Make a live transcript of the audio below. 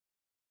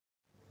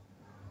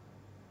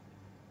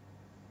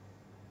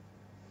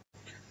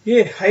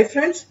Hey, hi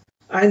friends,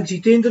 I am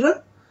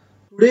Jitendra.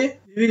 Today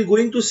we will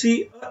going to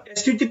see a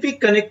HTTP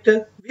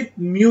connector with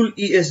Mule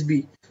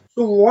ESB.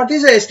 So what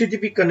is a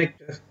HTTP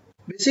connector?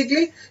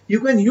 Basically,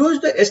 you can use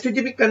the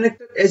HTTP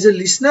connector as a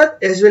listener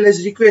as well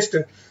as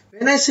requester.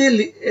 When I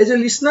say as a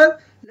listener,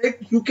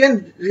 like you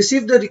can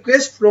receive the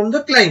request from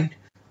the client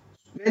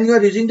when you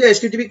are using the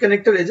HTTP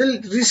connector as a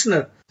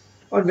listener.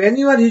 Or when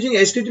you are using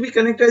HTTP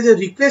connector as a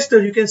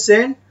requester, you can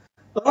send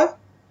a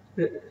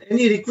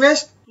any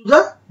request to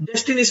the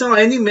destination or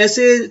any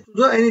message to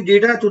the any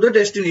data to the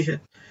destination.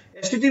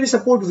 HTTP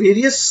support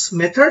various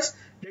methods,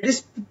 that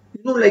is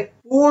like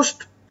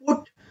post,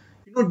 put,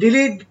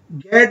 delete,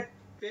 get,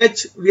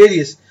 fetch,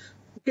 various.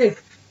 Okay,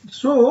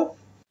 so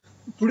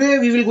today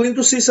we will going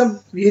to see some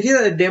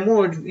various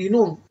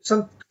demo,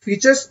 some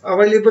features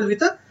available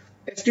with a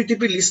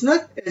HTTP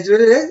listener as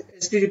well as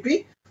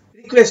HTTP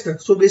requester.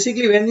 So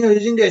basically when you are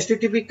using the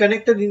HTTP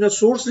connector in a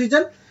source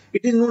region,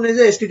 it is known as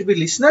a HTTP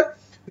listener.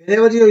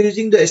 Whenever you are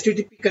using the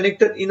HTTP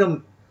connector in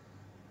a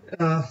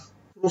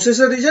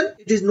processor region,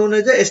 it is known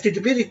as the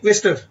HTTP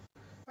requester.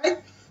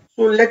 Right?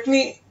 So let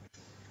me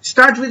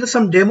start with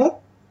some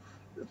demo.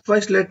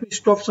 First let me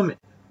stop my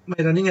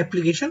running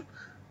application.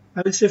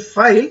 I will say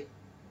file,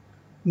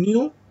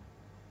 new,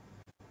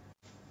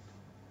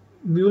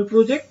 Mule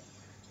project.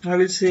 I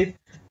will say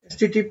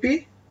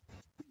HTTP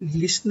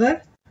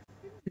listener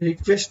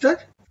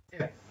requester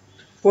app.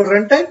 For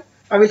runtime,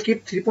 I will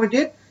keep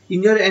 3.8.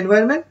 In your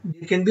environment,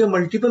 there can be a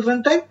multiple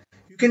runtime.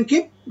 You can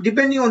keep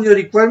depending on your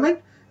requirement.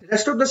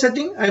 Rest of the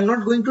setting, I am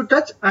not going to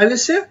touch. I will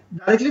say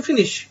directly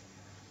finish.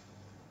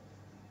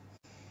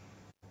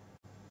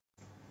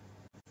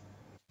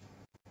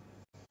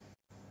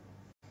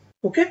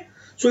 Okay,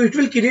 so it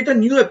will create a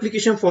new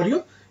application for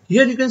you.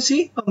 Here you can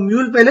see a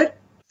Mule palette.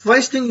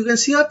 First thing you can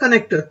see a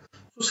connector.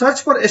 So search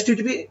for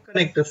HTTP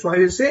connector. So I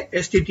will say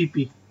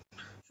HTTP.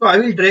 So I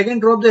will drag and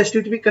drop the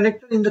HTTP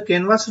connector in the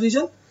canvas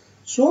region.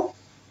 So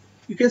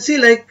you can see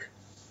like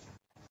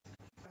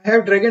I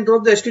have drag and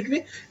drop the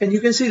HTTP and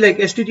you can see like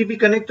HTTP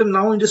connector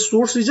now in the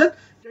source region,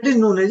 that is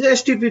known as a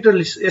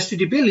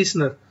HTTP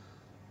listener.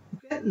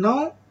 Okay,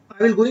 now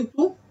I will going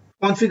to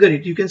configure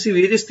it. You can see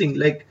various things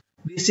like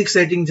basic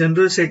settings,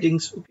 general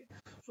settings. Okay.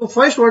 So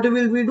first what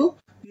will we do?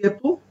 We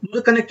have to do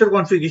the connector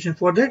configuration.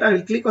 For that I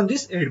will click on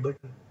this add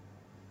button.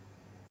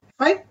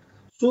 Fine.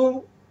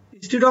 So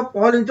instead of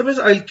all interface,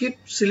 I will keep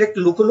select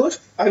localhost.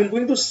 I will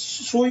going to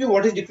show you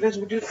what is difference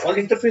between all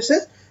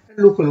interfaces and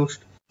localhost.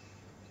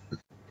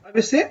 I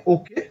will say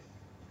OK.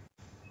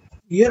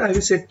 Here I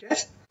will say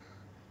test.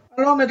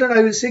 Allow method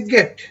I will say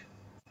get.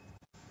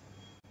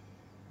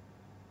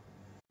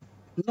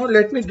 Now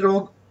let me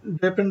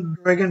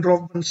drag and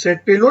drop one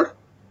set payload.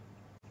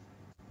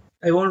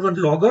 I want one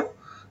logger.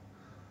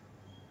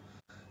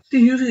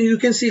 See you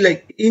can see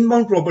like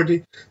inbound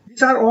properties.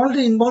 These are all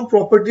the inbound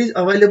properties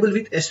available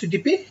with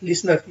HTTP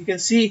listener. You can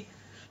see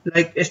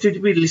like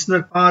HTTP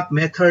listener path,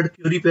 method,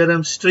 query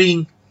param,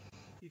 string.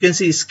 You can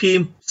see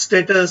scheme,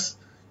 status,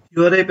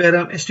 URI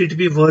param,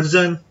 HTTP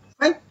version.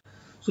 Fine.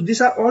 So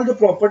these are all the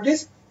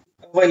properties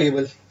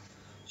available.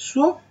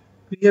 So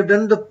we have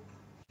done the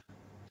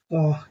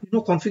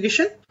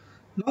configuration.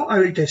 Now I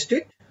will test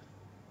it.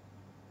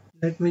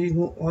 Let me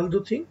remove all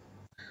the thing.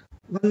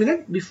 1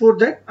 minute. Before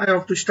that, I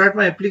have to start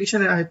my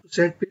application and I have to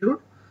set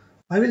payload.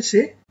 I will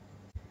say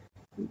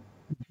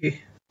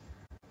okay,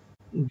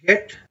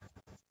 get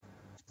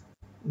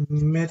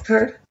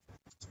method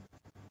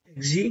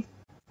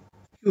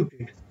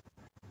executed.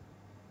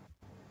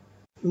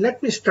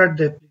 Let me start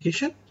the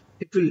application.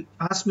 It will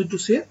ask me to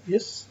say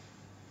yes.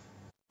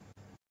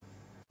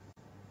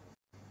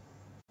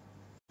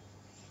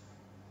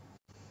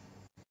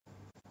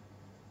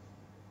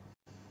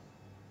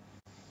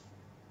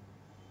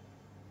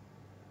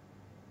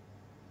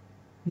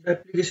 The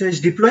application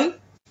is deploying.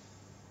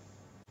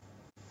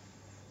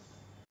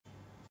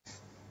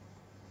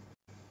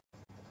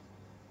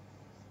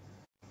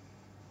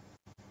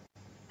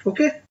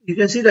 Okay, you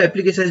can see the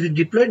application has been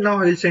deployed. Now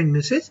I will send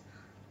message.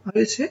 I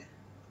will say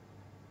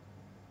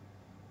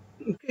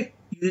okay,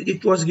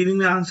 it was giving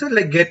me answer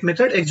like get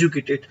method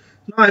executed.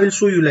 Now I will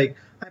show you like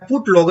I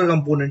put logger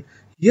component.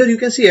 Here you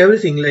can see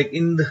everything like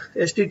in the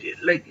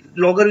STT, like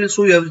logger will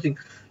show you everything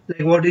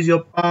like what is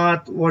your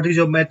path, what is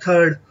your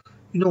method,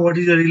 what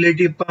is your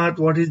relative path,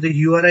 what is the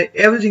URI,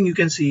 everything you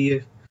can see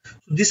here.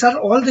 So these are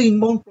all the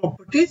inbound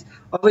properties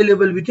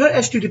available with your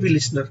HTTP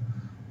listener.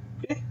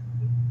 Okay,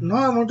 now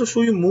I want to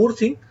show you more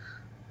thing.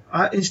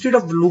 Instead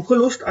of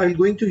localhost, I am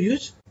going to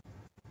use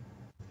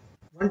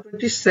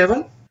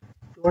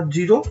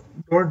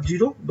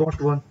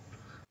 127.0.0.1.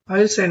 I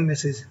will send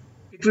message.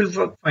 It will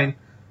work fine.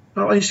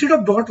 Now instead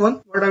of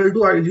 .1, what I will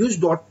do, I will use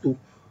 .2.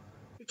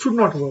 It should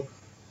not work.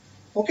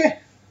 Okay.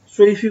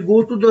 So if you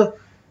go to the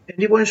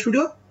Endpoint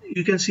Studio,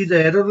 you can see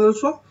the error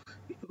also.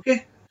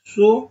 Okay.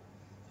 So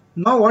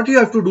now what you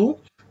have to do,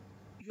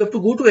 you have to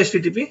go to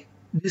HTTP.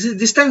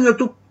 This time you have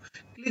to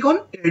click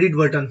on edit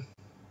button.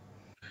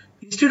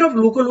 Instead of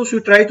localhost, you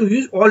try to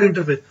use all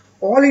interface.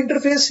 all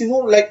interface,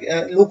 like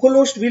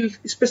localhost will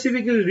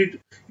specifically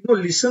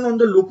listen on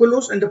the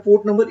localhost and the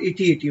port number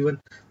 8081.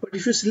 But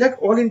if you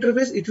select all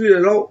interface, it will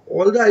allow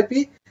all the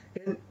IP,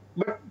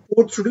 but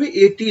port should be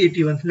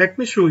 8081. Let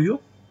me show you.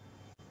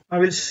 I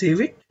will save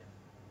it.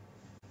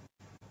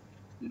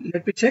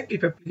 Let me check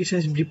if application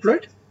is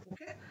deployed.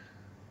 Okay,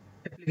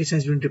 application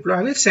has been deployed.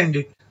 I will send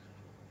it.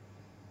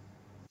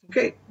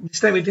 Okay, this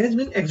time it has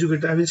been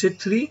executed. I will say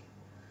 3.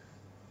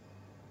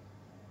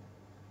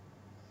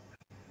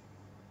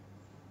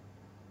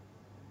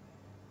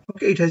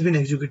 Okay, it has been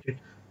executed.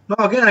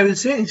 Now again I will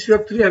say, instead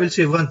of 3 I will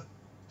say 1.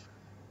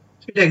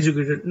 It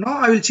executed. Now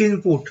I will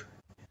change port.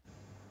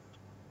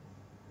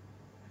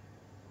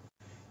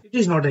 It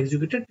is not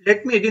executed.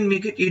 Let me again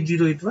make it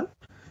 8081,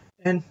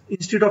 and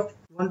instead of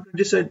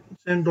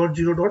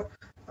 127.0.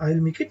 I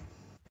will make it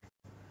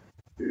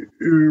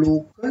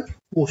local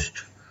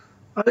host.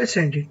 I will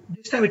send it.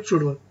 This time it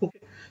should work.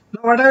 Okay.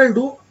 Now what I will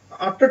do,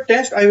 after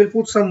test I will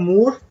put some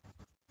more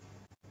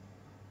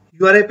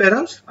URI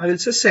params. I will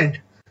say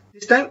send.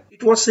 This time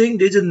it was saying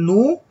there is a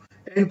no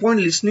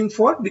endpoint listening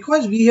for,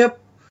 because we have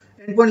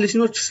endpoint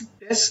listening for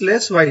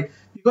test/while,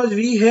 because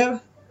we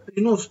have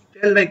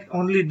tell like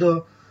only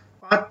the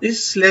path is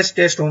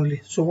 /test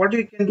only. So what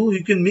you can do,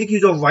 you can make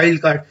use of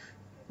wildcard.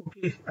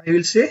 Okay, I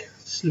will say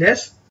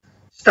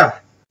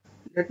 /star.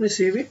 Let me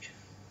save it.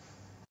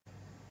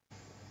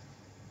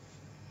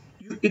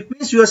 It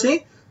means you are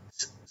saying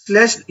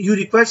you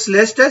require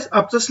 /test.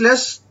 After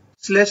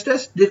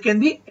 /test there can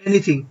be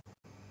anything.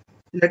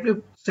 Let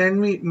me send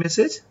me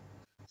message.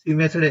 See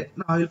method.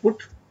 Now I will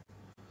put.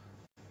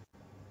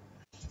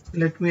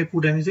 Let me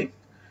put anything.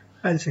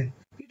 I'll send.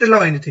 It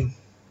allow anything.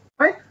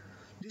 Right.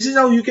 This is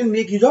how you can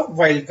make use of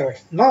wildcard.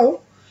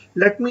 Now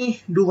let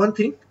me do one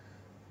thing.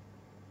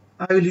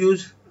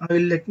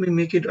 Let me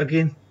make it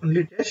again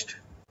only test.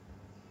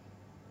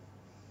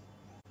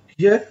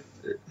 Here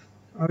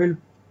I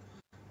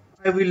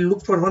will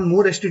look for one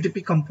more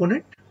HTTP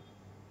component.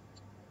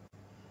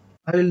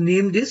 I will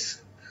name this.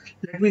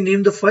 Let me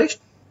name the first.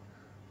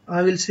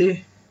 I will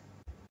say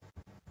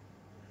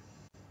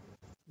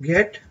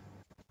get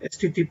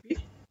HTTP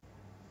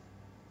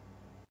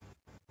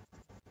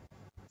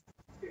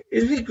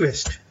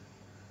request.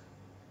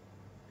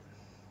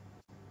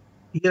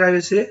 Here I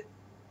will say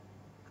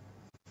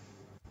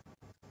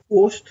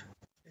post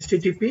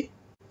HTTP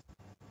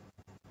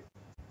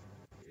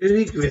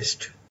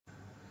request.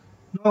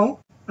 Now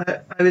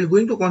I will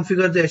going to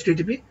configure the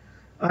HTTP.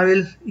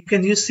 You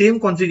can use same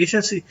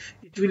configuration. See,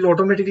 it will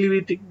automatically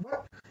be ticked,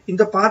 but in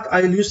the path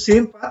I will use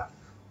same path,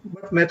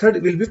 but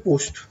method will be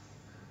post.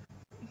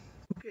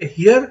 Okay,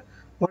 here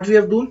what we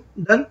have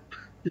done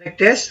like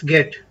test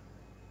get.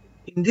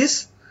 In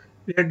this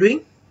we are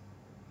doing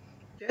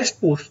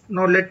test post.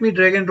 Now let me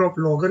drag and drop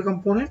logger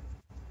component.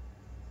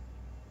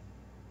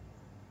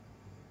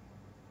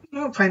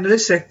 Now finally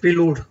set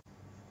payload.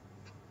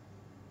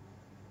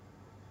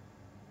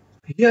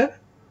 Here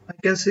I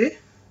can say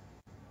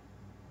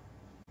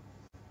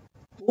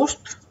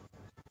post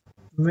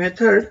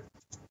method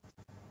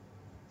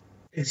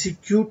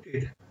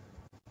executed,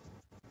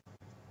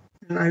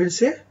 and I will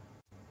say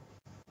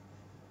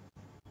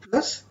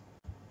plus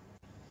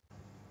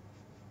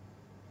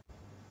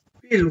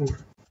payload,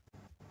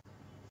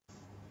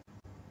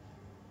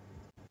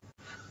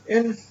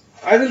 and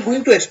I will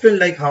going to explain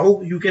like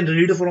how you can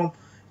read from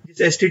this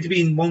HTTP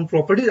inbound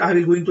properties. I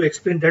will going to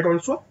explain that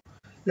also.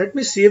 Let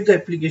me save the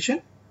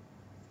application.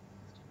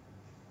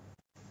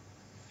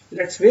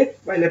 Let's wait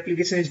while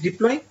application is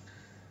deploying.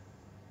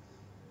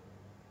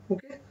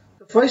 Okay,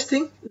 the first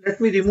thing,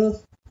 let me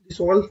remove this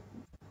all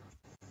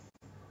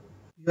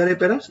URI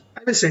params.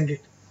 I will send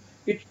it.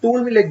 It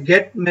told me like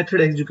get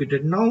method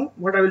executed. Now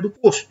what I will do,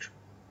 post.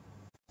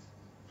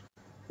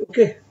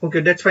 Okay,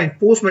 that's fine.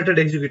 Post method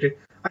executed.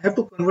 I have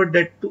to convert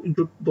that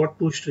into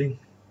 .to string.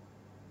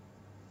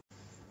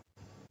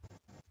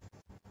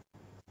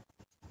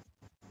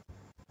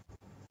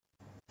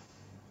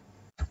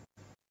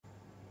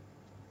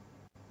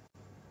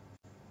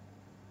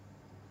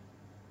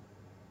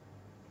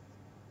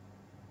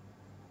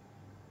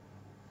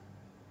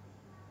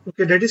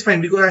 Okay, that is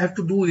fine because I have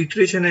to do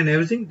iteration and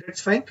everything.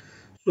 That's fine.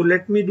 So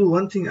let me do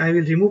one thing. I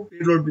will remove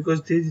payload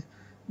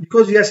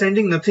because we are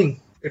sending nothing.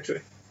 That's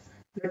right.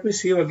 Let me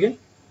save again.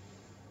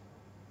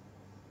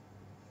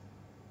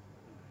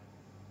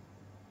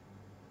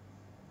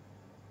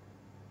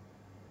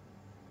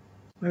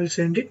 I will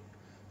send it.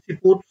 See,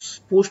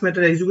 post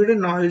method executed.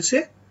 Now I will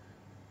say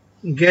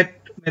get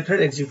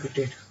method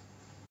executed.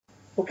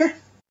 Okay.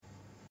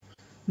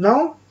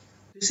 Now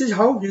this is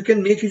how you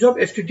can make use of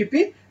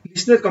HTTP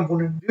listener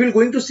component. We will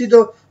going to see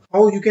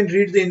how you can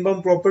read the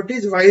inbound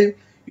properties while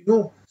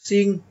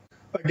seeing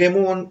a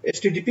demo on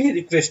HTTP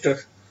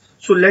requester.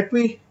 So let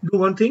me do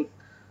one thing.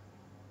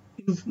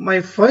 In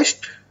my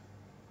first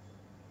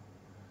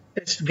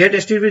get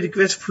HTTP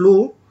request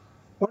flow,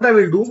 what I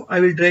will do, I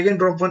will drag and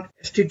drop one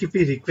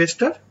HTTP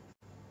requester.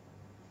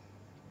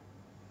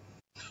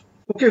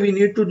 Okay, we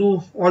need to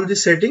do all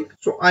this setting.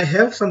 So I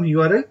have some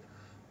URL.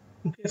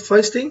 Okay,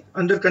 first thing,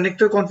 under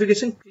connector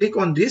configuration, click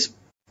on this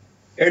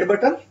add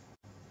button.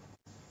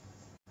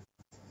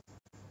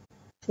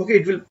 Okay,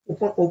 it will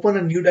open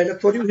a new dialog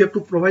for you. You have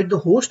to provide the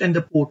host and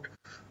the port.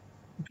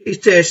 Okay,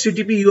 it's a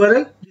HTTP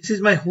URL. This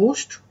is my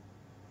host.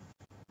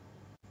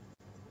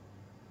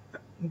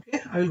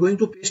 Okay, I will going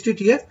to paste it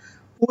here.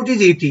 Port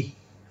is 80.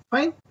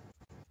 Fine.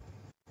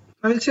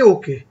 I will say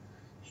okay.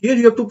 Here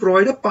you have to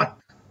provide a path.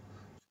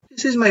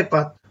 This is my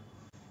path.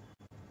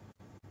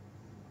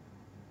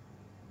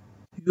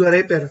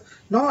 URI param.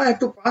 Now I have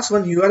to pass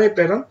one URI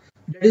param,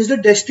 that is the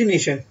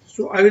destination.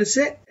 So I will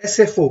say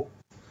SFO.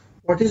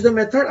 What is the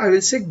method? I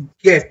will say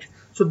get.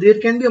 So there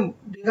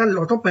are a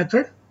lot of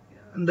methods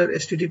under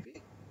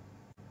HTTP.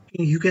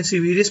 You can see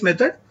various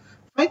methods.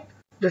 Fine,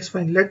 that's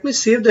fine. Let me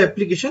save the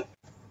application.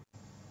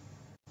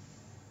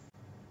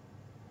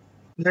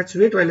 Let's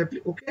wait while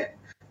okay.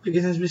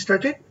 Application has been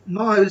started.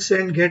 Now I will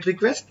send get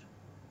request.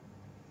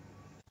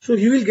 So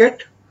you will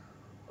get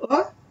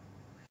a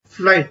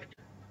flight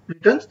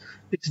returns.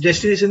 Its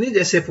destination is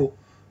SFO.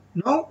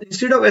 Now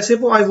instead of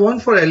SFO, I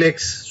want for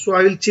LX. So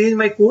I will change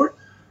my code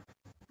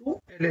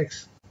to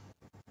LX.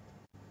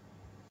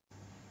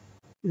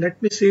 Let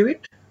me save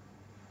it.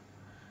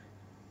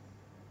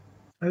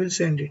 I will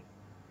send it.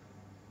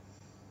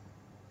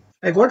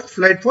 I got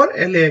flight for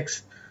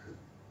LAX.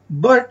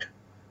 But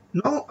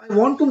now I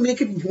want to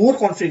make it more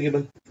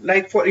configurable.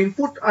 Like for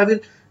input, I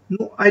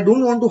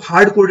don't want to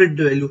hard code it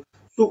the value.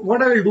 So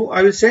what I will do,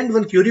 I will send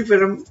one query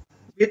param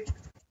with,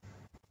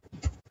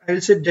 I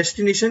will say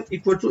destination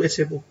equal to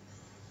SFO.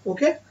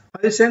 Okay, I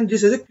will send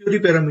this as a query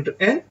parameter,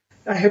 and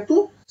I have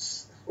to,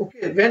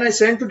 okay, when I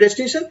send to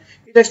destination,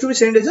 it has to be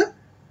sent as a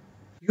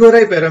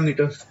URI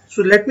parameter.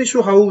 So let me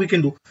show how we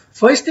can do.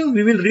 First thing,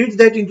 we will read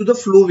that into the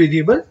flow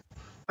variable.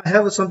 I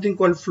have something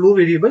called flow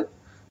variable.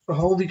 So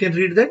how we can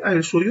read that, I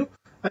will show you.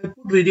 I put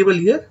variable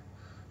here.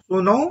 So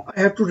now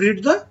I have to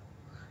read the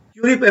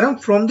query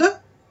param from the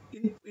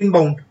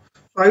inbound.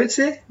 So I will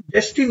say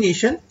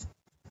destination.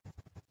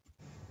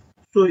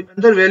 So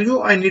under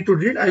value I need to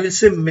read, I will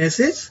say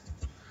message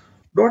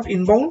dot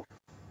inbound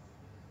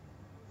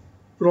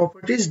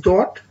properties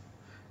dot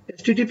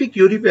HTTP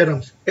query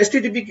params.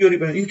 HTTP query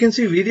param. You can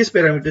see various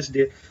parameters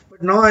there.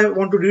 But now I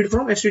want to read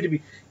from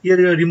HTTP. Here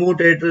your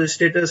remote address,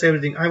 status,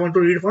 everything. I want to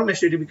read from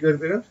HTTP query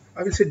params.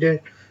 I will say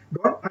that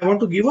dot. I want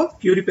to give a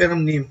query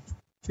param name,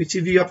 which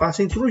we are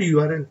passing through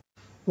URL.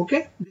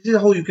 Okay, this is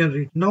how you can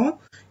read. Now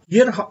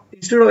here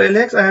instead of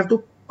LX, I have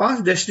to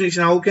pass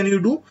destination. How can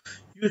you do?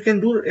 You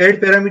can do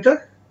add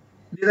parameter.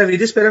 There are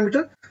various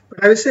parameters,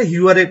 but I will say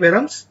URI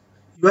params,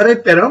 URI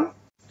param,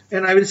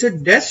 and I will say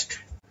dest.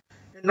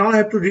 And now I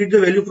have to read the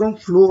value from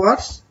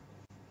flowvars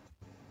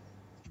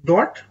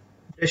dot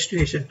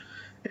destination.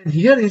 And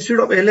here instead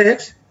of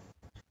LX,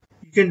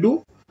 you can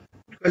do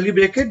curly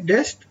bracket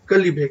dest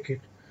curly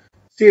bracket.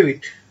 Save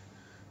it.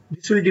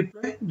 This will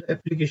deploy the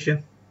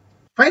application.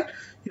 Fine.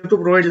 You have to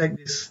provide like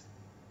this.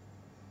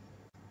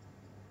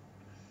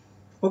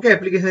 Okay,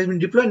 application has been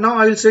deployed. Now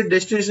I will set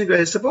destination to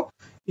SFO.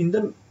 In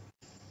the,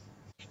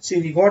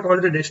 see, we got all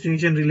the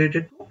destination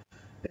related to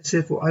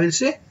SFO. I will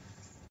say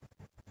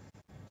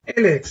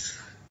LX.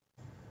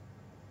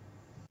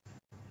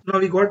 Now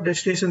we got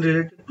destination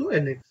related to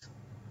LX.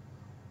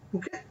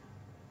 Okay.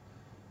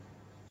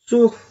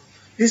 So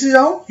this is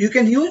how you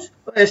can use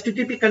a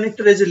HTTP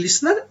connector as a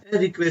listener and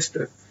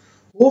requester.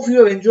 Hope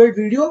you have enjoyed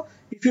video.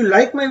 If you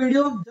like my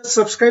video, just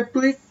subscribe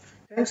to it.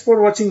 Thanks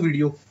for watching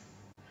video.